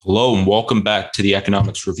Hello and welcome back to the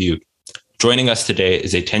Economics Review. Joining us today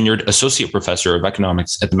is a tenured associate professor of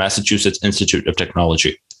economics at the Massachusetts Institute of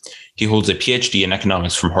Technology. He holds a Ph.D. in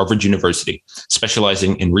economics from Harvard University,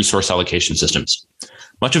 specializing in resource allocation systems.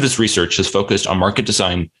 Much of his research has focused on market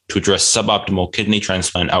design to address suboptimal kidney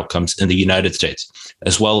transplant outcomes in the United States,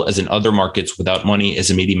 as well as in other markets without money as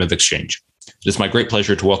a medium of exchange. It is my great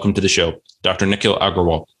pleasure to welcome to the show Dr. Nikhil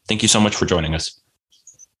Agarwal. Thank you so much for joining us.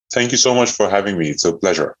 Thank you so much for having me. It's a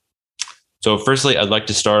pleasure. So firstly, I'd like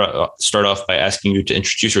to start off by asking you to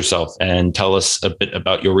introduce yourself and tell us a bit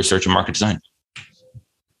about your research in market design.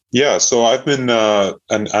 Yeah, so I'm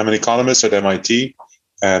an economist at MIT,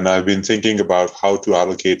 and I've been thinking about how to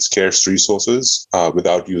allocate scarce resources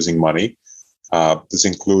without using money. This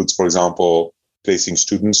includes, for example, placing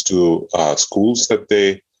students to schools that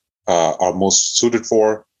they are most suited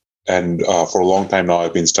for. And for a long time now,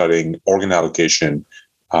 I've been studying organ allocation.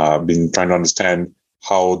 Been trying to understand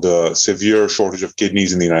how the severe shortage of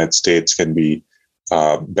kidneys in the United States can be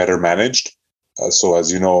better managed. So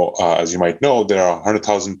as you might know, there are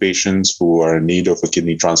 100,000 patients who are in need of a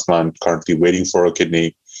kidney transplant, currently waiting for a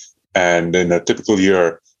kidney. And in a typical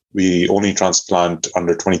year, we only transplant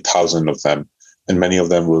under 20,000 of them, and many of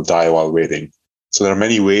them will die while waiting. So there are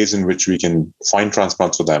many ways in which we can find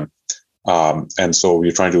transplants for them. And so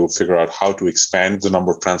we're trying to figure out how to expand the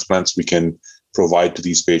number of transplants we can provide to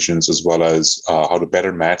these patients, as well as how to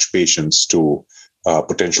better match patients to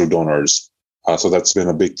potential donors. So that's been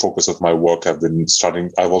a big focus of my work.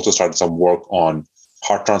 I've also started some work on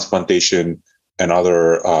heart transplantation and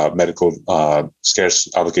other scarce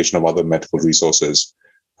allocation of other medical resources.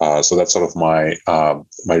 So that's sort of my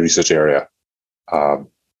research area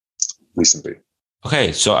recently.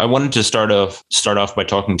 Okay, so I wanted to start off by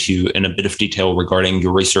talking to you in a bit of detail regarding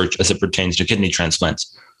your research as it pertains to kidney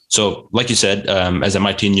transplants. So like you said, as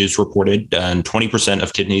MIT News reported, 20%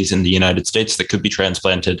 of kidneys in the United States that could be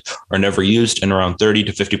transplanted are never used, and around 30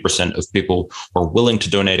 to 50% of people who are willing to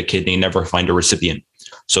donate a kidney never find a recipient.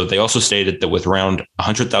 So they also stated that with around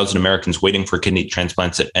 100,000 Americans waiting for kidney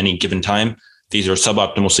transplants at any given time, these are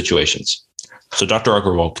suboptimal situations. So Dr.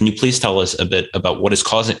 Agarwal, can you please tell us a bit about what is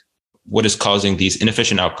causing these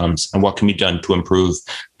inefficient outcomes and what can be done to improve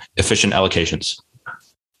efficient allocations?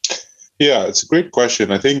 Yeah, it's a great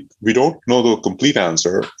question. I think we don't know the complete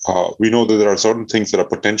answer. We know that there are certain things that are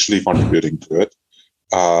potentially contributing to it,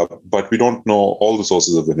 but we don't know all the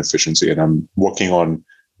sources of inefficiency. And I'm working on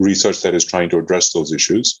research that is trying to address those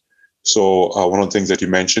issues. So one of the things that you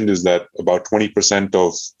mentioned is that about 20%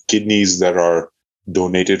 of kidneys that are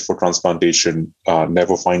donated for transplantation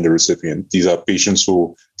never find a recipient. These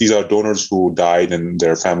are donors who died and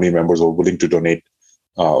their family members were willing to donate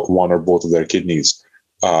one or both of their kidneys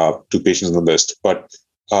to patients on the list. But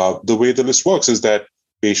the way the list works is that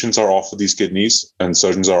patients are offered these kidneys and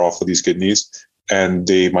surgeons are offered these kidneys, and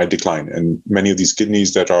they might decline. And many of these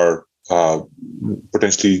kidneys that are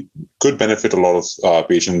potentially could benefit a lot of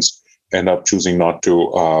patients end up choosing not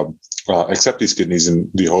to accept these kidneys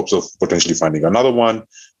in the hopes of potentially finding another one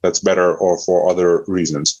that's better or for other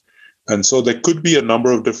reasons. And so there could be a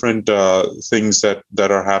number of different things that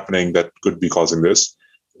are happening that could be causing this.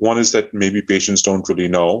 One is that maybe patients don't really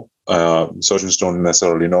know, surgeons don't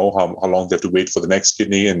necessarily know how long they have to wait for the next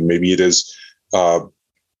kidney, and maybe it is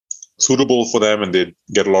suitable for them and they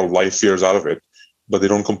get a lot of life years out of it, but they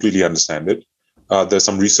don't completely understand it. There's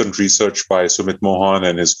some recent research by Sumit Mohan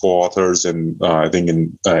and his co-authors I think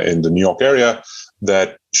in the New York area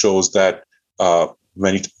that shows that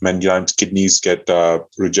many times kidneys get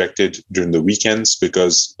rejected during the weekends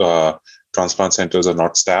because transplant centers are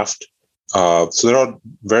not staffed. So there are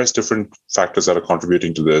various different factors that are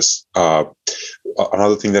contributing to this.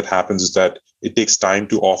 Another thing that happens is that it takes time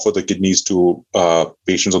to offer the kidneys to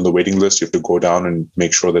patients on the waiting list. You have to go down and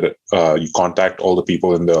make sure that you contact all the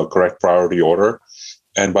people in the correct priority order.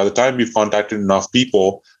 And by the time we've contacted enough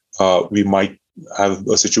people, we might have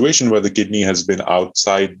a situation where the kidney has been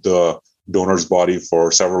outside the donor's body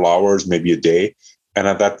for several hours, maybe a day. And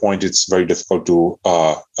at that point, it's very difficult to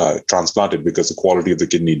transplant it because the quality of the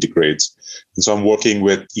kidney degrades. And so I'm working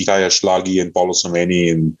with Itai Ashlagi and Paulo Someni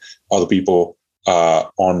and other people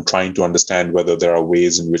on trying to understand whether there are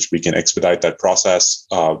ways in which we can expedite that process,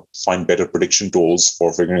 find better prediction tools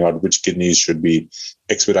for figuring out which kidneys should be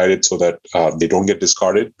expedited so that they don't get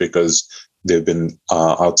discarded because they've been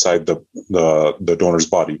outside the donor's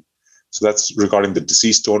body. So that's regarding the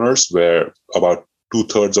deceased donors, where about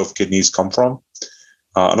 2/3 of kidneys come from.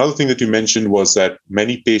 Another thing that you mentioned was that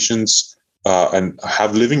many patients and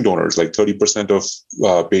have living donors, like 30%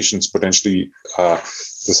 of patients potentially,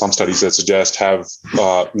 there's some studies that suggest have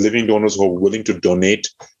living donors who are willing to donate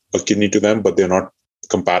a kidney to them, but they're not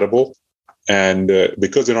compatible. And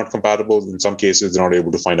because they're not compatible, in some cases, they're not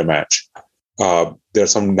able to find a match. There are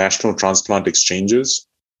some national transplant exchanges,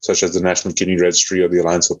 such as the National Kidney Registry or the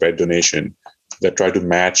Alliance for Pet Donation, that try to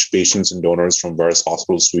match patients and donors from various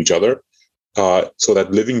hospitals to each other, so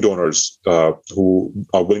that living donors who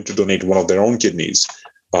are willing to donate one of their own kidneys,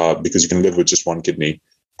 because you can live with just one kidney,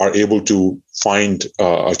 are able to find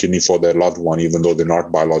a kidney for their loved one, even though they're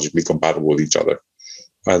not biologically compatible with each other.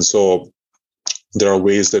 And so there are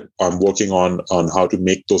ways that I'm working on how to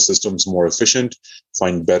make those systems more efficient,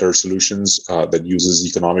 find better solutions that uses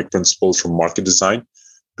economic principles from market design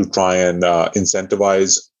to try and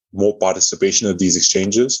incentivize more participation of these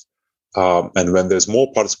exchanges. And when there's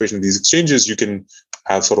more participation in these exchanges, you can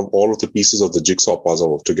have sort of all of the pieces of the jigsaw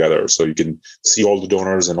puzzle together. So you can see all the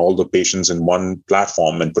donors and all the patients in one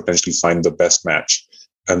platform and potentially find the best match.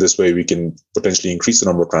 And this way we can potentially increase the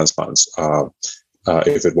number of transplants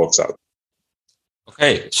if it works out.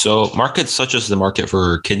 Okay, so markets such as the market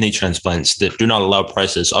for kidney transplants that do not allow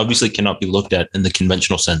prices obviously cannot be looked at in the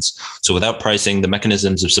conventional sense. So without pricing, the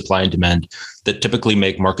mechanisms of supply and demand that typically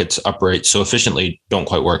make markets operate so efficiently don't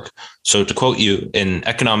quite work. So to quote you, in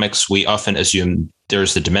economics, we often assume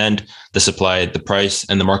there's the demand, the supply, the price,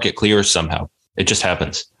 and the market clears somehow. It just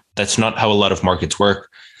happens. That's not how a lot of markets work.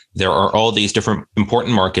 There are all these different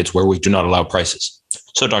important markets where we do not allow prices.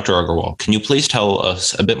 So, Dr. Agarwal, can you please tell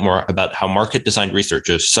us a bit more about how market design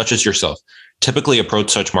researchers, such as yourself, typically approach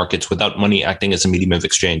such markets without money acting as a medium of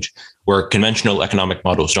exchange, where conventional economic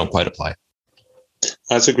models don't quite apply?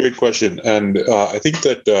 That's a great question. And I think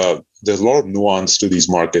that there's a lot of nuance to these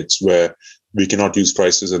markets where we cannot use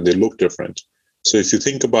prices and they look different. So if you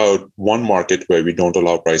think about one market where we don't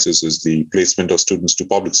allow prices is the placement of students to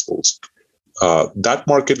public schools. That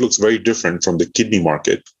market looks very different from the kidney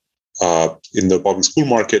market. In the public school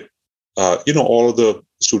market, all of the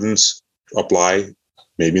students apply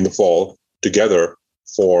maybe in the fall together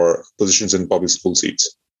for positions in public school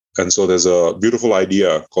seats. And so there's a beautiful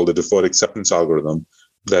idea called the deferred acceptance algorithm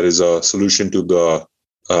that is a solution to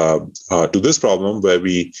this problem, where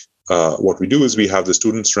what we do is we have the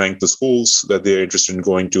students rank the schools that they're interested in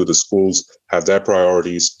going to. The schools have their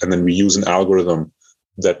priorities, and then we use an algorithm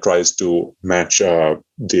that tries to match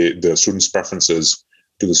the students' preferences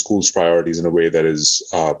to the school's priorities in a way that is,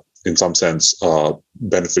 in some sense,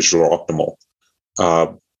 beneficial or optimal.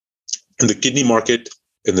 In the kidney market,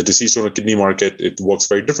 in the deceased donor kidney market, it works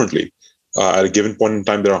very differently. At a given point in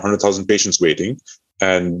time, there are 100,000 patients waiting,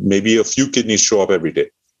 and maybe a few kidneys show up every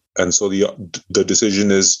day. And so the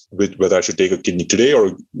decision is whether I should take a kidney today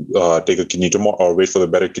or take a kidney tomorrow, or wait for the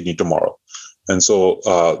better kidney tomorrow. And so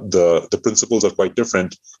the principles are quite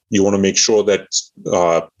different. You want to make sure that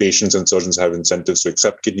patients and surgeons have incentives to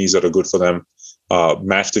accept kidneys that are good for them,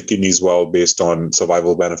 match the kidneys well based on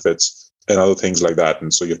survival benefits and other things like that.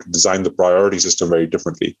 And so you have to design the priority system very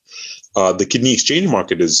differently. The kidney exchange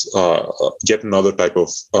market is yet another type of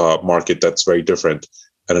market that's very different,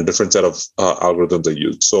 and a different set of algorithms are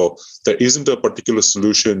used. So there isn't a particular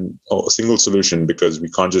solution or a single solution, because we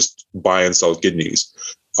can't just buy and sell kidneys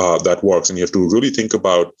that works. And you have to really think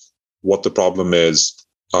about what the problem is,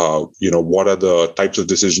 what are the types of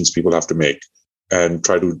decisions people have to make, and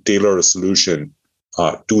try to tailor a solution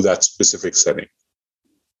to that specific setting.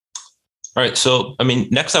 All right. So,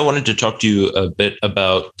 next I wanted to talk to you a bit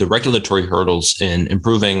about the regulatory hurdles in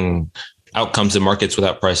improving outcomes in markets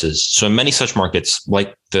without prices. So in many such markets,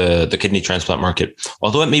 like the kidney transplant market,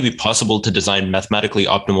 although it may be possible to design mathematically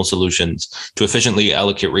optimal solutions to efficiently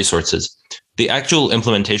allocate resources, the actual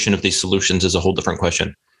implementation of these solutions is a whole different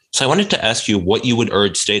question. So I wanted to ask you what you would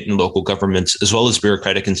urge state and local governments, as well as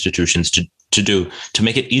bureaucratic institutions, to do to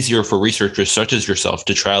make it easier for researchers such as yourself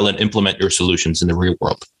to trial and implement your solutions in the real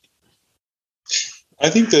world. I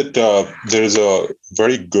think that there's a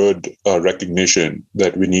very good recognition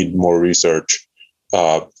that we need more research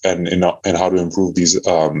and how to improve these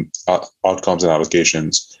outcomes and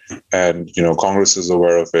allocations. And Congress is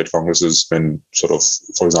aware of it. Congress has been sort of,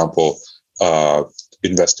 for example,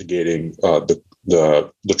 investigating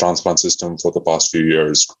the transplant system for the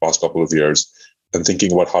past couple of years, and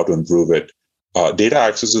thinking about how to improve it. Data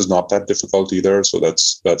access is not that difficult either, so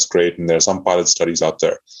that's great. And there are some pilot studies out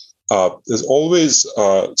there. There's always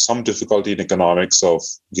some difficulty in economics of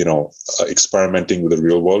experimenting with the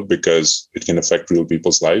real world, because it can affect real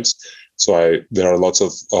people's lives. So there are lots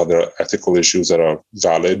of other ethical issues that are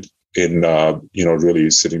valid in really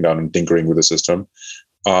sitting down and tinkering with the system.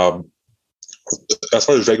 As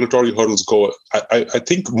far as regulatory hurdles go, I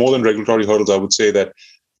think more than regulatory hurdles, I would say that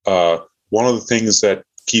one of the things that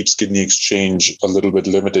keeps kidney exchange a little bit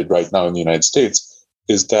limited right now in the United States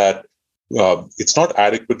is that it's not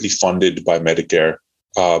adequately funded by Medicare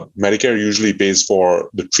Medicare usually pays for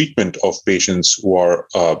the treatment of patients who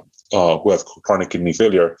have chronic kidney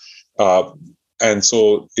failure, and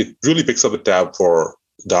so it really picks up the tab for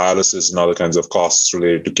dialysis and other kinds of costs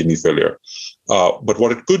related to kidney failure. But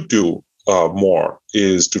what it could do more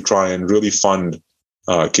is to try and really fund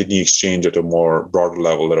kidney exchange at a more broader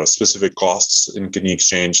level. There are specific costs in kidney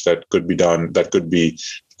exchange that could be done, that could be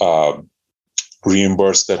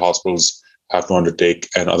reimbursed, that hospitals have to undertake,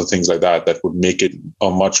 and other things like that, that would make it a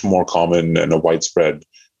much more common and a widespread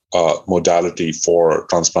modality for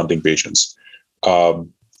transplanting patients.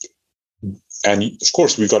 And of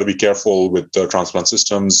course, we've got to be careful with the transplant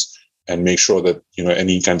systems and make sure that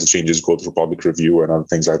any kinds of changes go through public review and other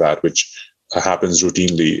things like that, which happens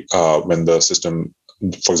routinely when the system,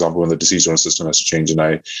 for example, when the deceased donor system has to change. And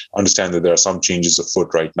I understand that there are some changes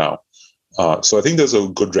afoot right now. So I think there's a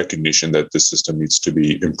good recognition that this system needs to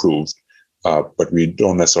be improved, but we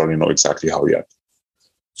don't necessarily know exactly how yet.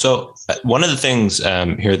 So one of the things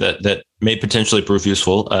here that may potentially prove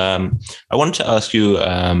useful, I wanted to ask you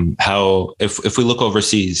how, if we look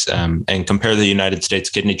overseas and compare the United States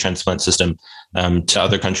kidney transplant system to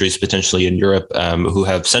other countries, potentially in Europe, who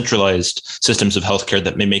have centralized systems of healthcare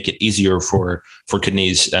that may make it easier for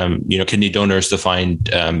kidneys, kidney donors to find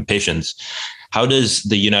patients. How does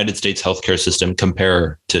the United States healthcare system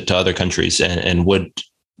compare to other countries, and would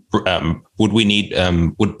we need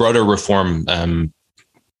would broader reform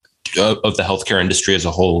of the healthcare industry as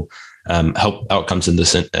a whole help outcomes in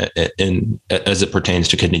this in as it pertains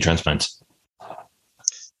to kidney transplants?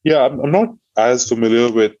 Yeah, I'm not as familiar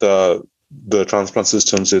with the transplant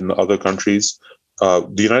systems in other countries.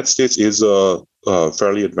 The United States is a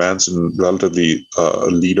fairly advanced and relatively a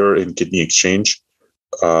leader in kidney exchange,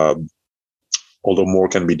 although more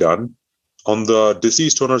can be done. On the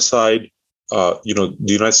deceased donor side, the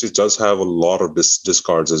United States does have a lot of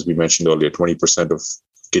discards, as we mentioned earlier. 20% of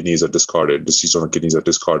kidneys are discarded, deceased donor kidneys are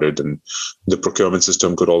discarded, and the procurement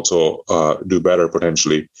system could also do better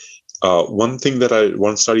potentially. One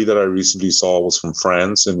study that I recently saw was from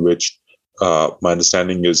France, in which my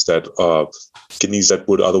understanding is that kidneys that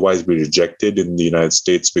would otherwise be rejected in the United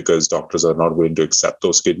States because doctors are not willing to accept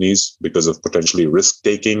those kidneys because of potentially risk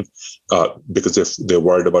taking, because if they're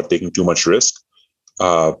worried about taking too much risk.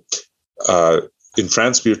 In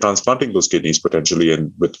France, we are transplanting those kidneys potentially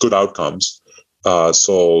and with good outcomes.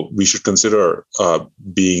 So we should consider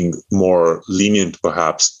being more lenient,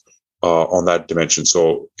 perhaps, on that dimension.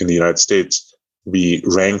 So in the United States, we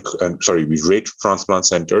rate transplant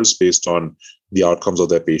centers based on the outcomes of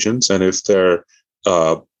their patients, and if their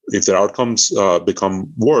outcomes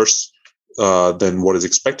become worse than what is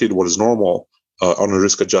expected, what is normal on a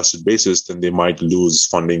risk-adjusted basis, then they might lose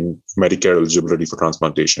funding, Medicare eligibility for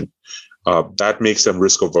transplantation. That makes them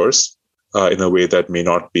risk-averse in a way that may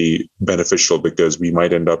not be beneficial, because we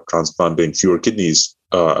might end up transplanting fewer kidneys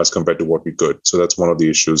as compared to what we could. So that's one of the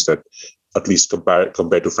issues that, at least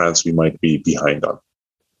compared to France, we might be behind on.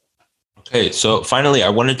 Okay, so finally, I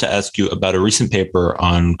wanted to ask you about a recent paper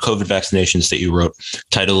on COVID vaccinations that you wrote,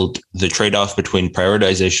 titled "The Trade-off Between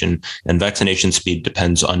Prioritization and Vaccination Speed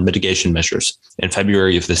Depends on Mitigation Measures," in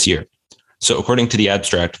February of this year. So according to the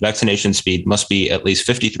abstract, vaccination speed must be at least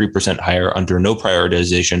 53% higher under no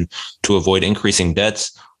prioritization to avoid increasing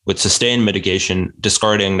deaths. With sustained mitigation,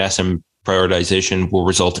 discarding NASM prioritization will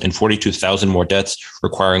result in 42,000 more deaths,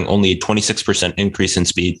 requiring only a 26% increase in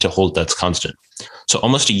speed to hold deaths constant. So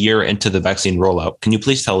almost a year into the vaccine rollout, can you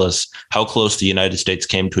please tell us how close the United States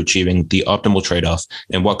came to achieving the optimal trade-off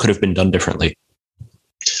and what could have been done differently?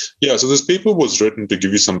 Yeah, so this paper was written, to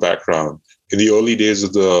give you some background, in the early days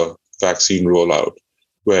of the vaccine rollout,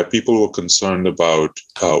 where people were concerned about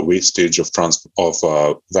wastage of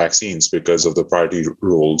vaccines because of the priority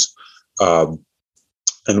rules.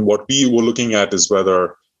 And what we were looking at is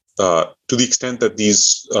whether, to the extent that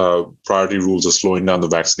these priority rules are slowing down the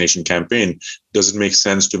vaccination campaign, does it make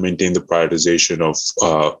sense to maintain the prioritization of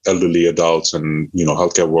elderly adults and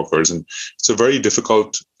healthcare workers? And it's a very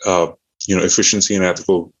difficult, efficiency and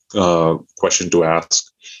ethical question to ask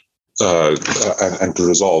and to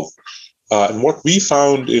resolve. And what we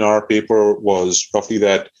found in our paper was roughly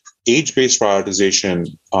that age-based prioritization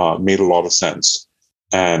made a lot of sense.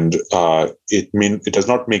 And it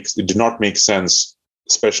did not make sense,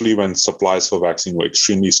 especially when supplies for vaccine were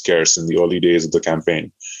extremely scarce in the early days of the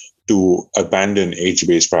campaign, to abandon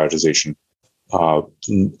age-based prioritization.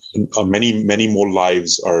 Many more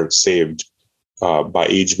lives are saved by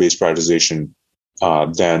age-based prioritization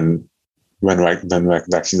than when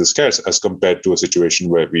vaccines are scarce, as compared to a situation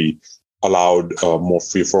where we allowed a more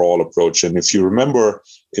free-for-all approach. And if you remember,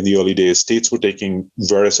 in the early days, states were taking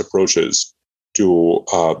various approaches to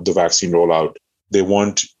the vaccine rollout. they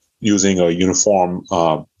weren't using a uniform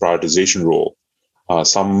prioritization rule.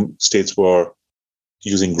 Some states were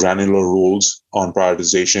using granular rules on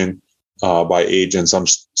prioritization by age, and some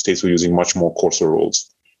states were using much more coarser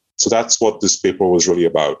rules. So that's what this paper was really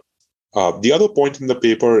about. The other point in the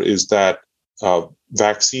paper is that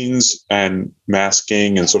vaccines and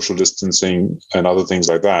masking and social distancing and other things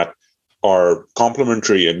like that are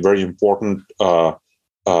complementary and very important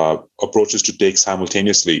approaches to take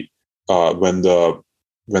simultaneously when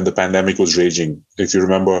the pandemic was raging. If you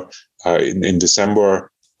remember, in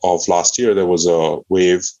December of last year, there was a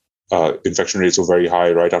wave. Infection rates were very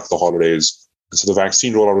high right after the holidays. And so the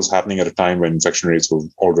vaccine rollout was happening at a time when infection rates were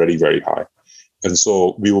already very high. And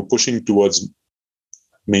so we were pushing towards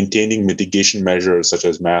maintaining mitigation measures such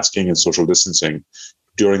as masking and social distancing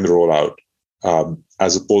during the rollout,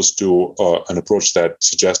 as opposed to an approach that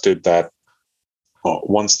suggested that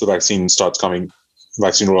once the vaccine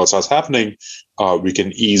rollout starts happening, we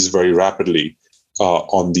can ease very rapidly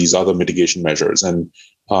on these other mitigation measures. And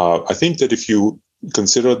I think that if you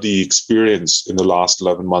consider the experience in the last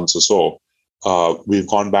 11 months or so, we've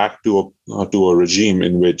gone back to a regime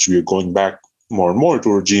in which we're going back more and more to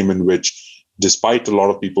a regime in which, despite a lot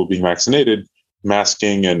of people being vaccinated,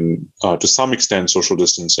 masking and to some extent social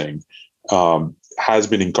distancing has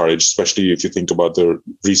been encouraged, especially if you think about the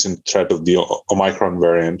recent threat of the Omicron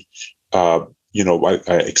variant. I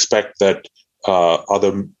expect that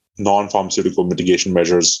other non-pharmaceutical mitigation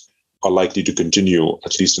measures are likely to continue,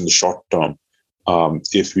 at least in the short term,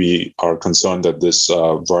 if we are concerned that this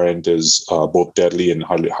variant is both deadly and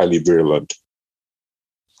highly virulent.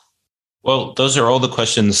 Well, those are all the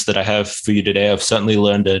questions that I have for you today. I've certainly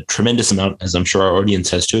learned a tremendous amount, as I'm sure our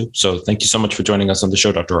audience has too. So thank you so much for joining us on the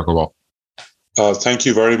show, Dr. Agarwal. Thank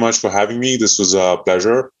you very much for having me. This was a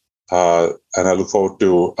pleasure. And I look forward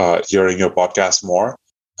to hearing your podcast more.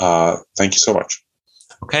 Thank you so much.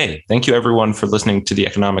 Okay. Thank you, everyone, for listening to the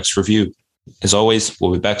Economics Review. As always,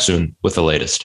 we'll be back soon with the latest.